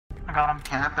I got him.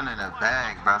 Camping in a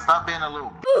bag, bro. Stop being a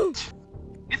little bitch.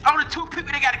 It's only 2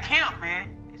 people that gotta camp,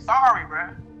 man. Sorry, bro.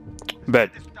 Bet.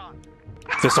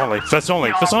 Fist only. Fist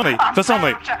only. Yo, Fist only. I'm Fist trying-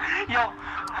 only. I'm trying- Yo.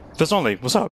 Fist only.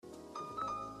 What's up?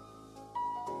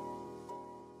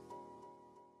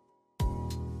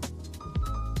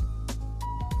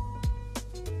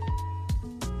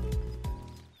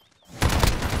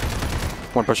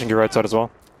 One pushing your right side as well.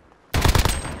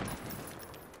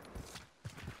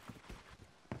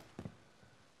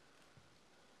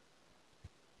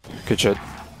 Good shit.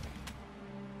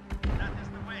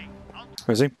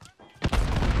 Where is he?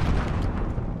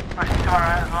 Rushing to our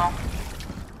right as well.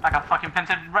 I got fucking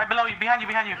pinted right below you, behind you,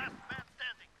 behind you.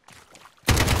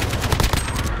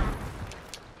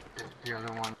 The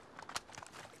other one.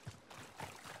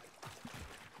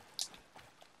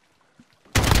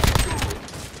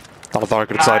 I thought I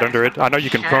could slide under it. I know you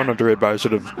can prone under it, but I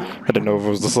should have. I didn't know if it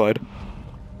was the slide.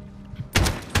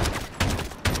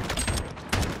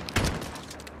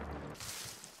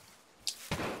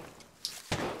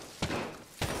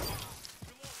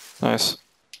 Nice.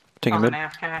 Taking mid.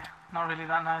 AFK. Not really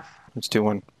that nice. It's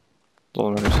 2-1.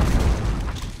 Little runners.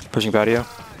 Pushing patio.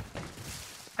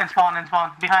 In spawn, in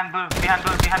spawn. Behind blue, behind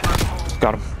blue, behind blue.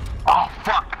 Got him. Oh,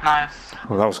 fuck. Nice.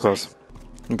 Oh, that was close.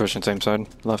 I'm pushing same side.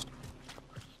 Left.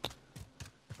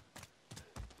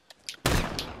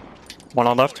 One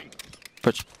on left.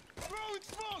 Push.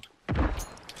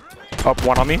 Up,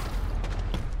 one on me.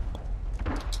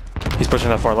 He's pushing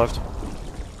that far left.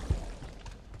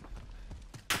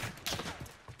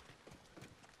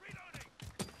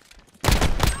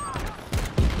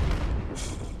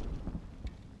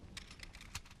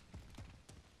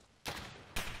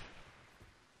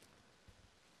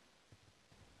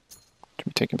 Should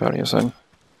be taking patio side.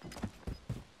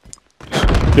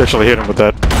 You actually hit him with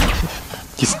that.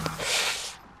 He's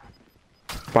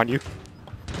behind you.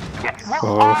 Yes.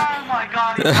 Oh. Oh my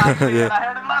god, he passed me and I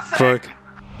heard him last second. Fuck.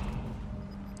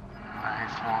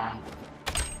 Nice one.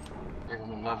 Give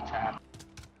him a love tap.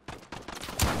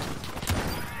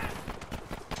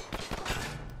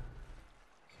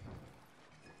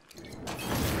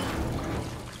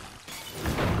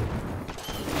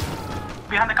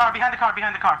 Behind the car, behind the car,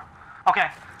 behind the car. Okay.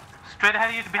 Straight ahead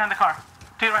of you, behind the car.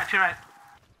 To your right, to your right.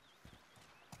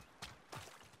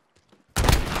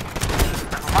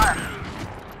 Never mind.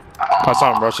 I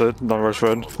saw him rush it. Don't rush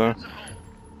red. So. Oh,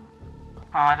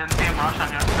 I didn't see him rush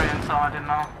on your screen, so I didn't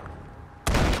know.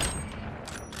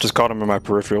 Just caught him in my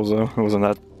peripherals though. It wasn't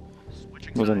that.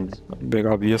 It wasn't big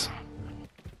obvious.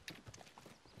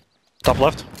 Top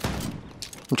left.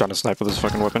 I'm trying to snipe with this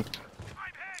fucking weapon.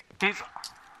 He's...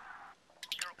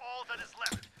 You're all that is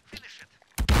left. Finish it.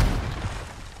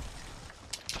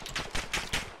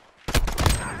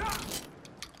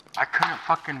 I couldn't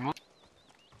fucking move.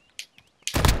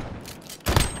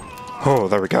 Oh,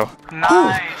 there we go.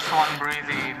 Nice one,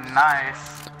 Breezy.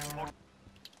 Nice.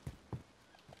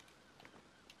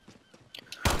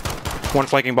 One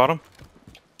flanking bottom.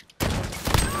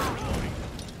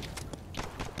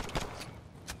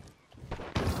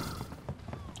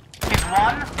 He's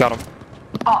one. Got him.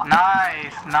 Oh,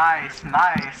 nice, nice,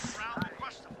 nice.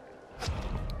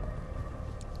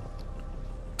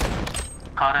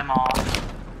 Cut him off.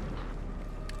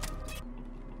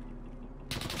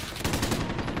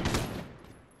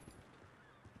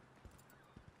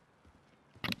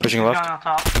 Pushing He's left. going on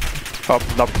top.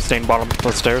 Up, up, staying bottom of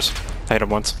the stairs. I hit him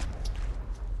once.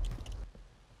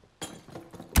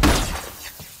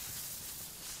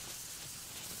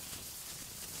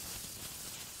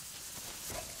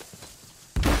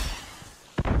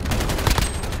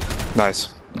 Nice.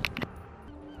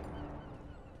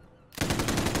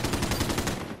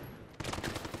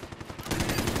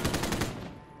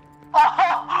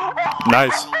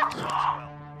 Nice.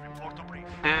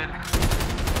 Dude,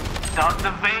 Doug the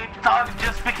vape dog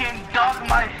just became Doug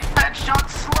my headshot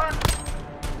slut.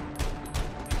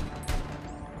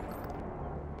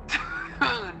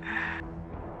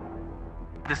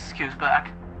 This is Q's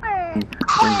back.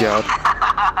 Thank God.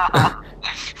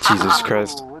 Jesus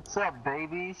Christ. What's up,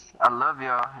 babies? I love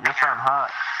y'all. Yes, I'm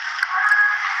hot.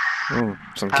 Ooh,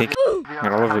 some cake. I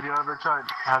love it.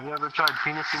 Have you ever tried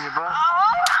penis in your butt?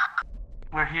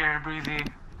 We're here, Breezy.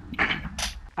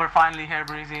 We're finally here,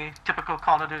 Breezy. Typical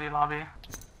Call of Duty lobby.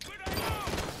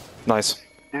 Nice.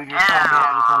 Dude, you're telling me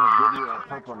I just want to give you a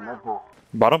purple nipple.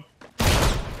 Bottom?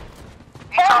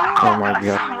 Oh my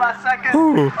God. Last second.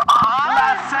 Ooh.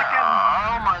 Last second.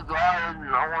 Oh my god,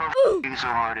 I want to you so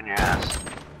hard in your ass.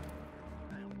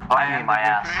 Fuck me, my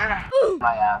ass.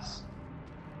 My ass.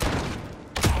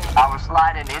 I was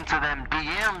sliding into them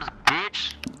DMs,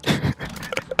 bitch.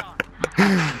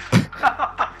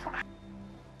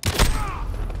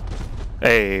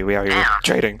 Hey, we are here Damn.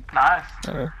 trading. Nice.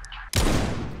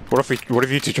 What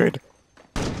if you two trade?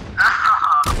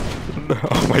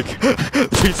 Oh my god.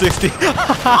 360.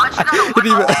 Didn't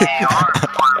even-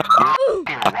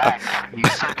 You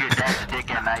suck your dad's dick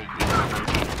at night, you know.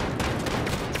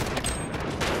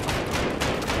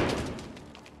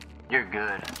 You're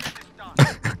good.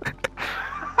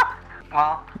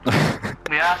 Well,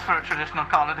 we asked for a traditional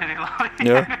Call of Duty lobby.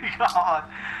 Yeah. God.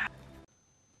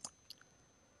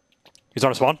 He's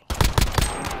on a spawn.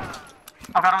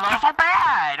 I've got a You're low. so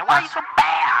bad! Why are you so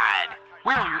bad?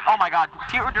 Will, you're, oh my god,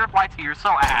 Dirt White, you're so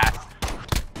ass.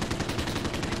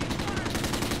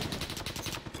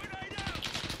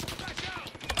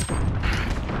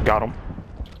 Got him.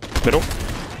 Middle.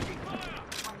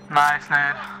 Nice,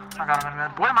 nade. I got him in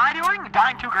mid. What am I doing?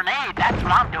 Dying to grenade, that's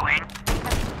what I'm doing.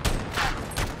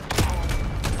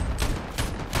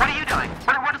 What are you doing?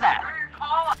 What is that?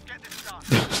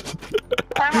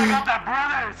 Oh my god, that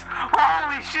brothers!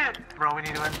 Holy shit! Bro, we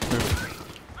need to win.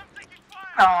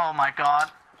 Oh my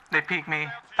god. They peeked me.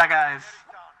 That guy's...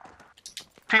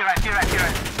 To your right, to your right, to your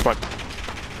right. Come on.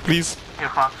 Please. You're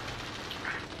fucked.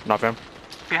 Not fam.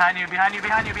 Behind you, behind you,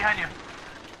 behind you, behind you.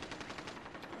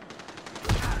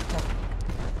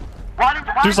 Why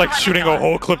He was like shooting a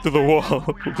whole clip through the wall.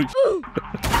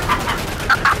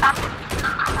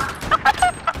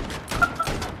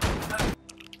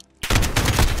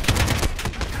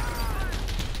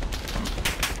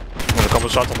 A couple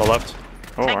shots on the left.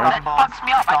 Oh, Single, alright. that fucks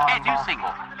me up. I can't do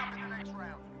single.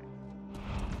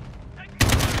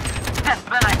 Yes,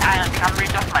 but then I'm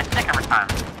readjusting my stick every time.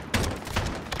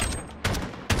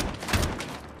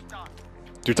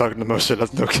 Dude talking the most shit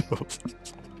has no kills.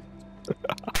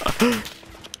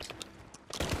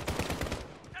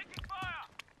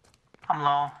 I'm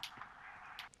low.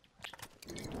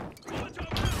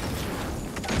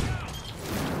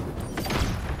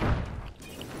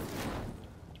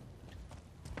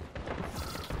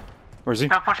 Where is he?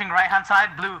 They're pushing right hand side,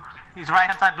 blue. He's right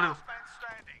hand side, blue.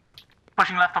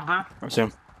 Pushing left of blue. I see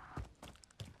him.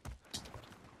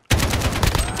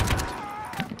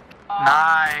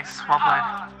 Nice. Well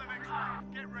played.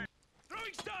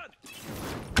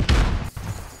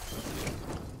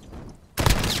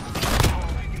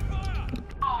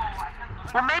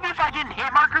 Well, maybe if I didn't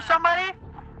hit marker somebody?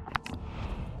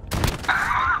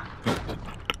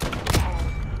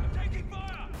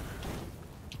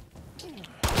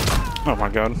 Oh my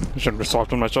god. I shouldn't have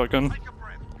swapped on my shotgun.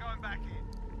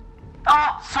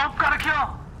 Oh, Soap got a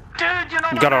kill. Dude, you know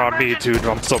You got it on me, dude.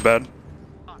 I'm so bad.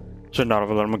 Should not have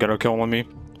let him get a kill on me.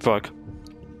 Fuck.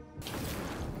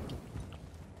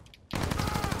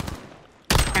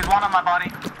 He's one on my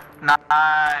body.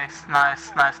 Nice,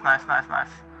 nice, nice, nice, nice, nice.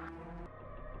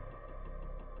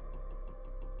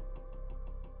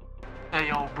 Hey,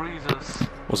 yo, Breezes.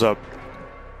 What's up?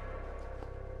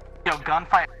 Yo,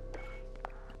 gunfight.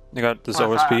 You got this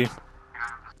What's OSP? that?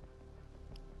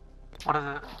 What is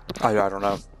it? I don't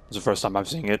know. It's the first time I'm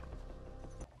seeing it.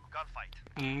 Gunfight.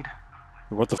 Eid.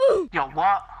 What the Yo,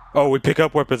 what? Oh, we pick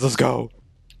up weapons. Let's go.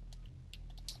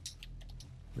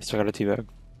 We still got a teabag.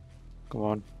 Come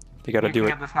on. You gotta You do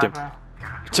can it. get the sniper.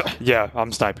 Yeah,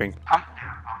 I'm sniping. I'm...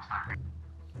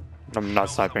 I'm not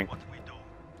sniping. What we do?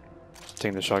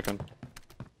 Taking the shotgun.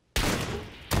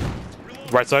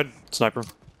 Right side, sniper.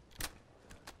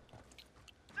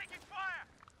 Taking fire.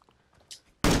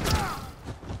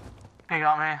 He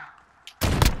got me.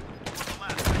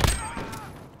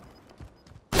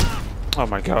 Oh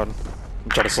my god. I'm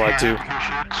trying to slide too.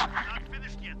 Not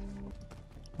finished yet.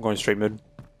 I'm going straight mid.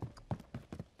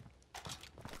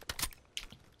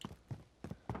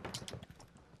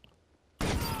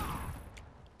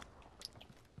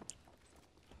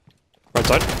 Right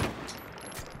side.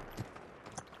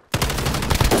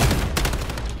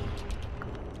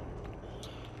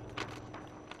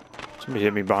 Somebody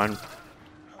hit me behind.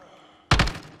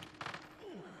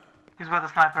 He's where the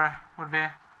sniper would be.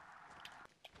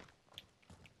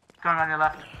 Going on your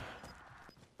left.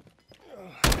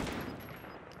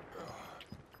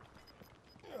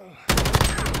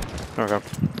 Okay.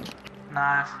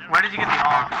 Nice. Where did you get the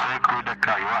arm?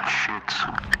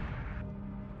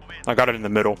 I got it in the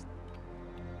middle.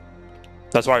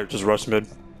 That's why I just rushed mid.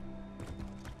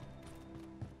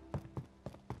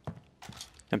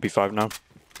 MP5 now.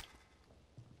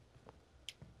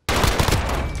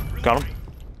 Got him.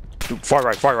 Dude, far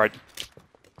right, far right.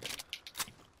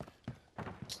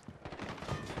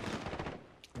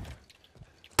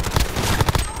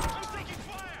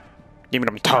 Give me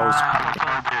them toes.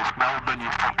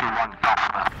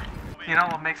 You know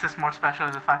what makes this more special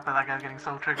is the fact that guy's getting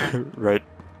so triggered. Right,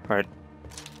 right.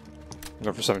 I'm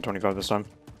going for 725 this time.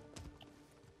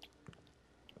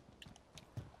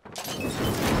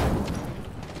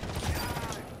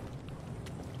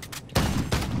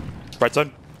 Right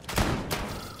side.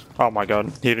 Oh my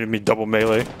god, he hit me double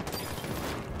melee.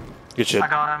 Good shit. I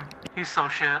got him. He's so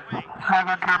shit. I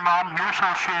got your mom. You're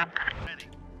so shit.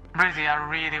 Breezy, I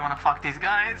really want to fuck these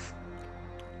guys.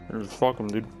 Fuck him,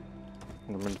 dude.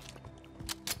 I mean,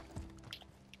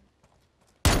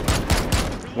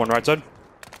 one right side.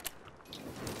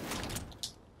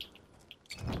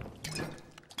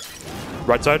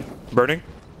 Right side, burning.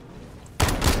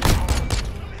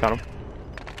 Got him.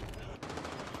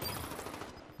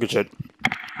 Good shit.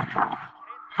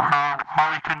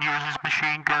 Holly can use his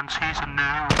machine guns, he's a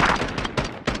noob.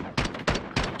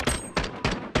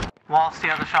 Whilst he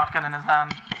has a shotgun in his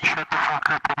hand. Shut the fuck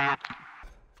up, idiot.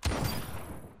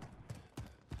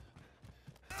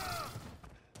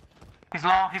 He's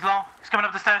low, he's low. He's coming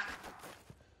up the stairs.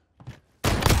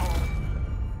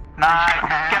 Nice.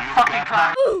 Get fucking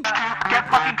clapped. Get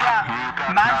fucking clapped.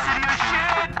 Man City or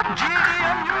shit.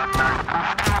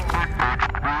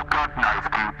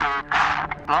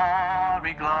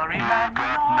 Glory, glory, Man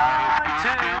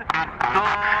United.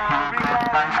 Glory,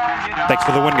 glory, Man United. Thanks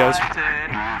for the win, guys.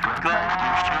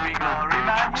 Glory, glory,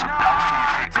 Man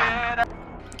United.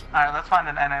 Alright, let's find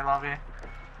an NA lobby.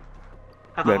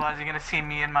 Because Right. otherwise you're gonna see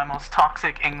me in my most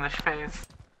toxic English phase.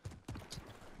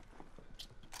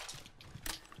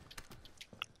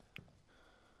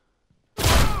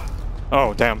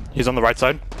 Oh, damn. He's on the right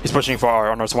side. He's pushing for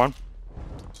our on us one.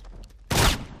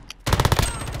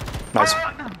 Nice.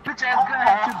 Bitch ass guy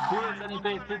had 2 bullets and he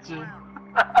paid attention.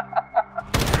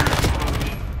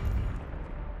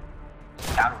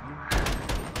 Got him.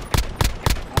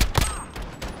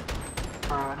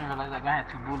 Bro, I didn't realize that guy had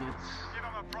 2 bullets. Give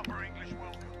him a proper English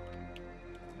welcome.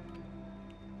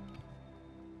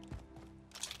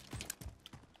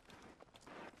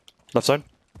 Left side.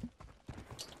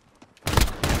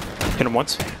 Hit him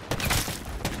once.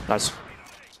 Nice.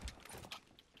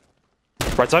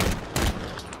 Right side.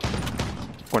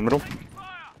 One middle.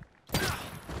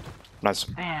 Nice.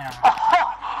 Damn.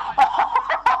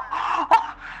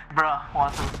 Bruh,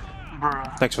 Watson.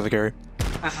 Bruh. Thanks for the carry.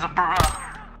 This is a bruh.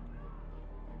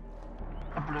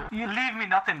 A bruh. You leave me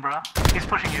nothing, bruh. He's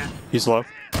pushing you. He's low.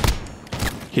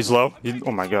 He's low.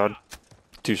 Oh my god.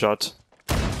 2 shots.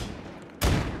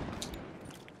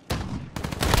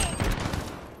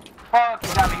 Fuck,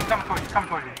 he got me. He's coming towards you. He's coming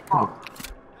towards you. Oh.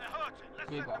 They're hurting.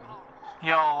 Let's You got me.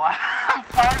 Yo, I'm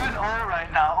 5-0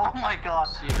 right now. Oh my god.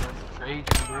 Shit, that's crazy,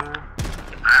 bro.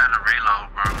 I had to reload,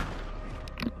 bro.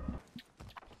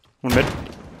 One mid.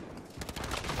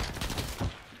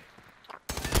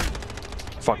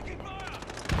 Fuck.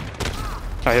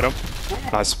 I hit him.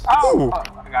 Nice. Oh, Ooh.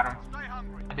 fuck, I got him. stay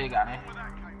hungry. I did got me. With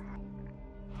that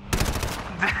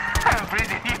cake.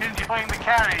 Breezy, you're enjoying the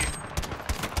carry.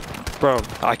 Bro,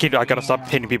 I gotta stop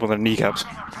hitting people in the kneecaps.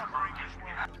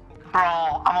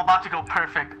 Bro, I'm about to go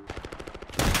perfect.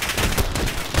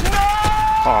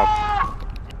 Oh,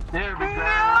 There we go.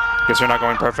 guess you're not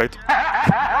going perfect. Oh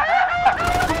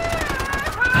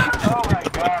my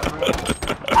god, bro.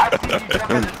 I see you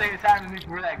jump at the same time as me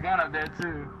for that gun up there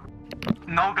too.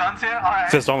 No guns here? Alright.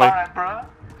 Fist only. Alright, bro.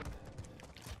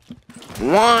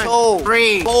 1, 2,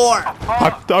 3, 4.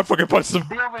 I fucking punched him.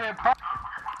 Be over here, bro.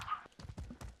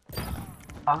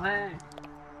 Jose.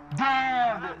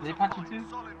 Damn! They punch you too?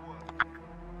 Solid work.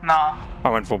 Nah. I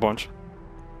went full punch.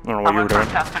 I don't know I what you were went for a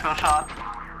doing. testicle shot.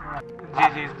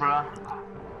 GG's, bro.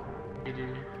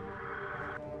 GG.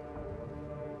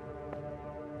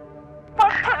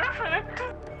 I'm perfect!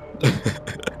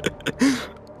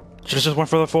 Just went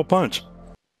for the full punch.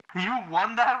 You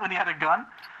won that when he had a gun?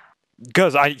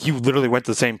 Because he literally went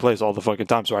to the same place all the fucking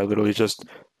time, so I literally just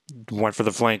went for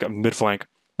the flank, mid flank,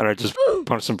 and I just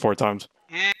punched him 4 times.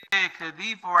 Yeah, cause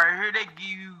these four right here, they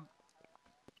give you.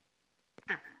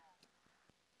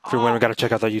 If you win, we gotta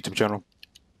check out that YouTube channel.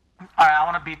 Alright, I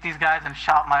want to beat these guys and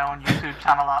shout my own YouTube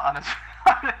channel out on his.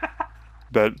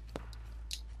 Bet.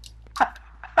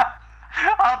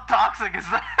 How toxic is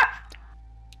that?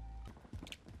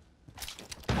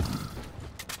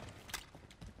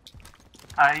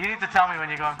 Alright, you need to tell me when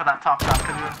you're going for that top shot,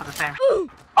 because we went for the same.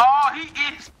 Oh, he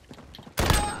is.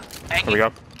 Here we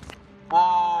go.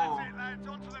 Whoa, That's it, lads.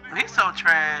 On to the next. he's so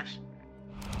trash.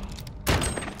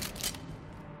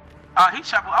 Oh, he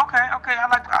shot. Okay, okay.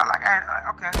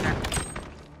 Okay.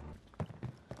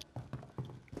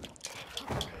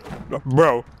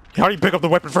 Bro, how do you pick up the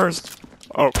weapon first?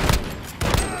 Oh.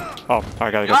 Oh,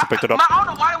 I guess I picked it up. I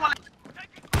don't know why I want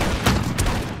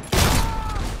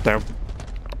Damn.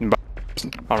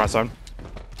 On my side.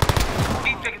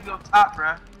 He picking me up top,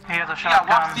 bro. He has a We gotta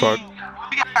watch shotgun. these.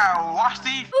 We gotta watch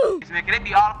these. Man, they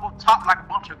be all up on top like a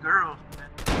bunch of girls. Man.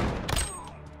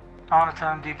 I want to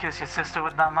tell him, do you kiss your sister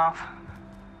with that mouth?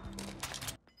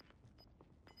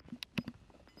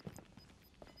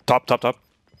 Top. There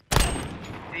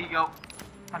you go.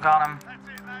 I got him.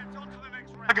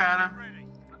 I got him.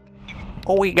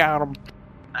 Oh, we got him.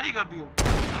 Now you gonna be.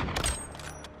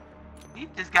 He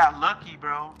just got lucky,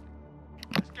 bro.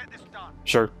 Let's get this done.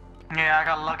 Sure. Yeah, I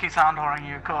got lucky sound whoring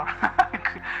you, car.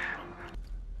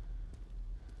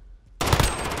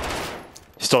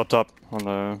 He's still up top on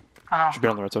the. I know. Should be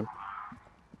on the right side.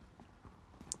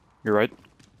 You're right.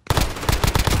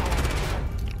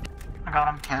 I got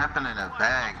him. Camping in a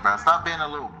bag, bro. Stop being a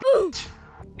little bitch.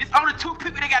 It's only 2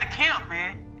 people that got to camp,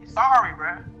 man. Sorry,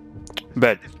 bro.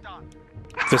 Bet. This done.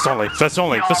 Fist only. Fist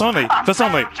only. Yo, Fist only. I'm Fist sorry,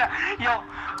 only. I'm sorry. Yo,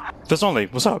 Fist only.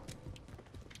 What's up?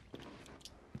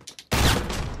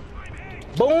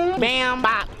 Boom, bam,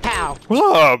 bop, pow. What's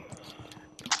up?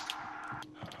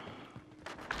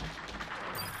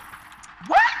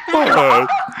 What?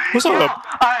 What's yo, up?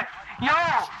 alright, yo.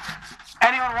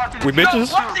 Anyone watching this We video,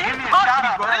 bitches? give me a shout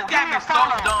out, Bro, bro. this Give guy me a is so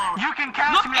follow. dumb. You can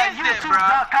catch Look me at at that, bro.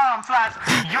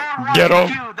 youtube.com/YoureWatchingQ. Get 'em.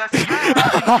 That's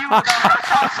YoureWatchingQ without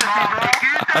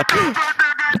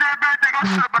the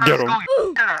apostrophe, Get him. bro.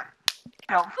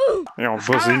 Yo, You know,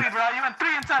 screw pussy. me, bro. You went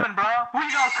 3 and 7, bro. Who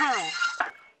you got cool?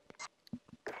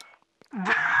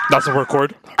 That's a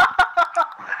record.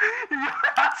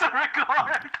 That's a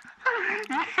record.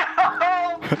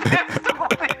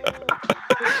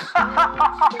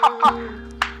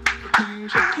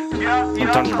 Yo, I'm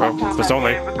telling you, bro. Fist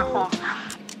only.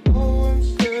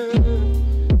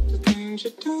 The things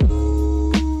you do.